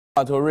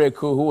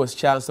Owuraku, who was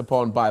chanced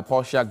upon by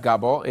Portia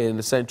Gabo in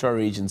the central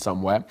region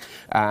somewhere,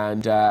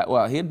 and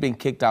well, he had been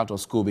kicked out of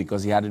school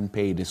because he hadn't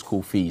paid his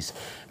school fees.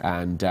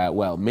 And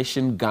well,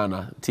 Mission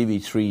Ghana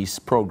TV3's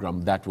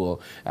program that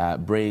will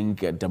bring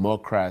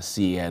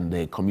democracy and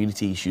the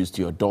community issues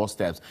to your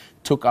doorsteps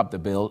took up the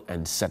bill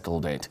and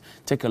settled it.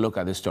 Take a look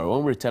at this story.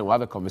 When we return, we'll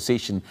have a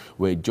conversation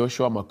with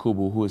Joshua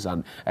Makubu, who is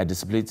a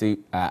disability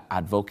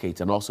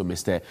advocate, and also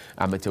Mr.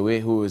 Ametewe,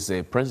 who is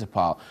a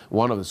principal,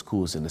 one of the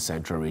schools in the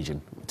central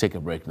region. Take a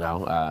break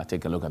now.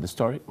 Take a look at the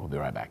story. We'll be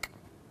right back.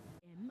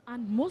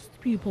 And most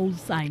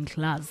pupils are in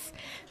class.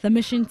 The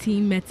mission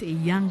team met a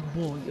young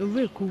boy,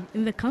 Owuraku,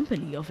 in the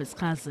company of his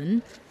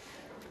cousin.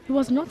 He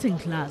was not in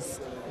class.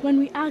 When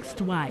we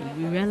asked why,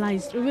 we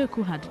realized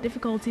Owuraku had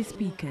difficulty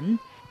speaking.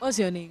 What's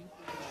your name?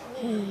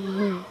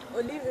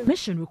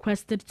 Mission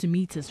requested to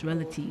meet his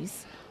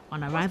relatives.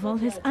 On arrival,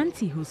 his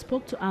auntie, who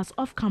spoke to us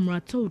off camera,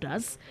 told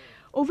us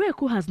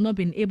Owuraku has not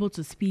been able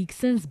to speak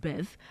since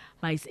birth,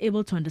 but is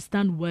able to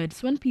understand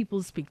words when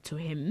people speak to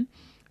him.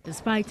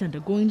 Despite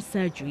undergoing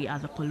surgery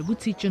at the Kolebu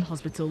Teaching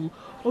Hospital,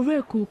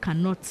 Owuraku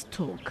cannot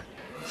talk.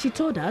 She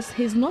told us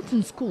he's not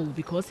in school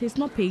because he's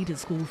not paid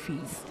his school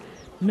fees.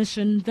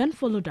 Mission then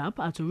followed up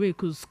at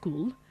Owuraku's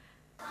school.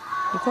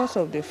 Because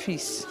of the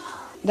fees,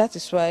 that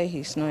is why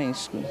he's not in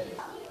school.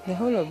 The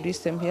whole of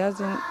this time he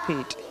hasn't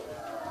paid.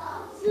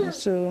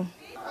 So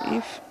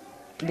if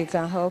they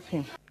can help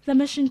him. The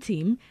mission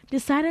team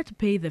decided to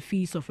pay the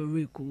fees of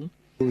Owuraku.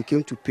 We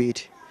came to pay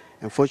it.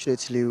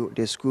 Unfortunately,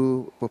 the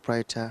school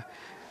proprietor,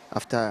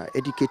 after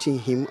educating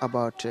him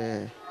about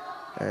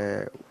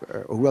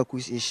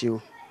Owuraku's issue,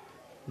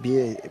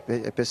 being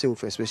a person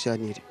with a special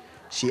need,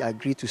 she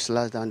agreed to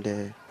slash down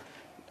the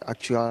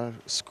actual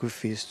school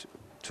fees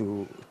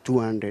to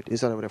 200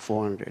 instead of the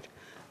 400.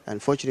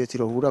 Unfortunately,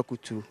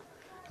 Owuraku too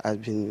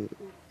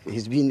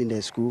he's been in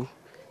the school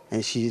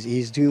and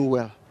he's doing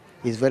well.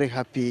 He's very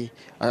happy.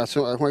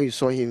 So when you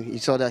saw him, he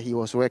saw that he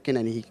was working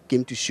and he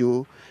came to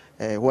show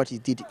what he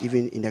did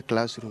even in the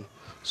classroom.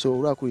 So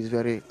Owuraku is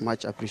very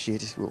much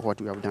appreciated for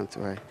what we have done to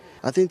her.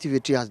 I think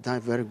TV3 has done a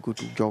very good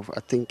job. I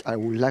think I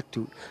would like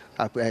to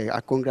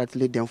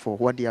congratulate them for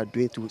what they are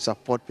doing to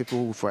support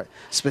people with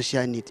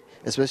special needs,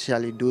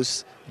 especially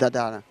those that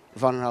are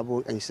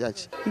vulnerable and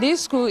such.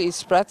 This school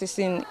is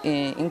practicing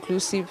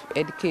inclusive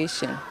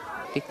education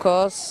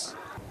because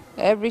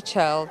every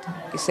child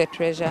is a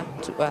treasure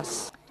to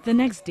us. The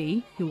next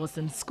day, he was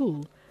in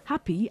school,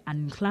 happy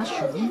and in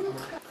classroom.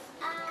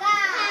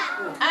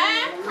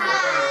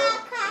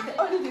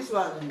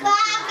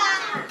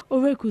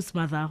 Owuraku's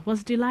mother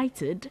was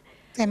delighted.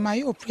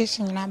 My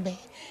operation number,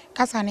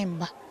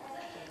 Casanemba.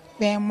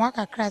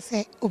 Mwaka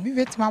krase,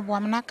 Obivet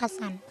Mabwamna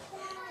Casan,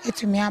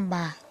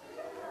 Etumiamba.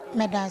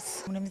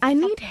 I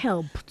need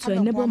help to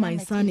enable my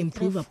son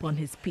improve upon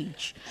his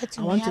speech.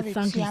 I want to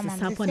thank Mrs.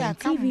 Sapon and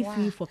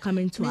TV3 for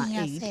coming to our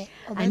aid.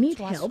 I need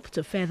help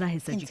to further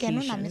his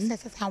education.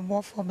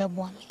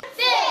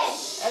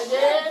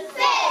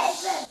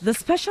 The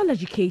special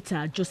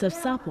educator, Joseph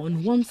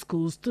Sapon, wants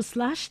schools to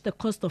slash the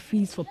cost of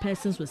fees for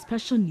persons with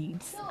special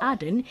needs,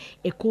 adding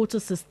a quota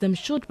system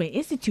should be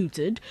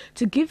instituted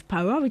to give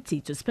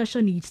priority to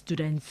special needs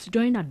students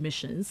during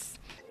admissions.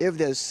 If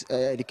there's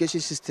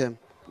education system,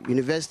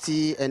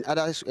 university and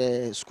other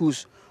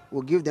schools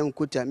will give them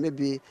quota,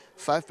 maybe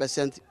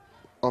 5%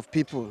 of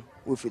people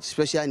with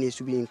special needs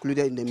to be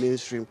included in the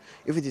mainstream.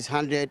 If it is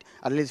 100,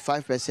 at least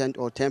 5%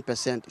 or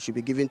 10% should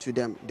be given to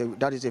them.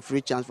 That is a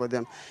free chance for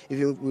them.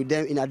 Even with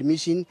them in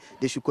admission,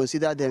 they should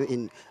consider them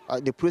in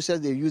the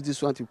process they use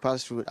this one to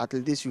pass through. At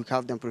least you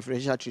have them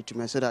preferential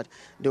treatment so that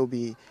they will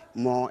be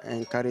more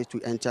encouraged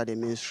to enter the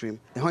mainstream.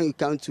 And when you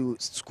come to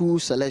school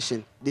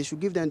selection, they should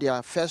give them their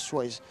first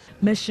choice.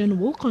 Mission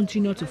will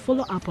continue to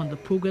follow up on the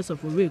progress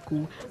of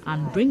Owuraku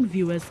and bring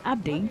viewers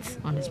updates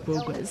on his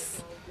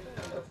progress.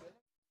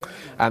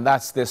 And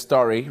that's the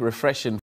story, refreshing.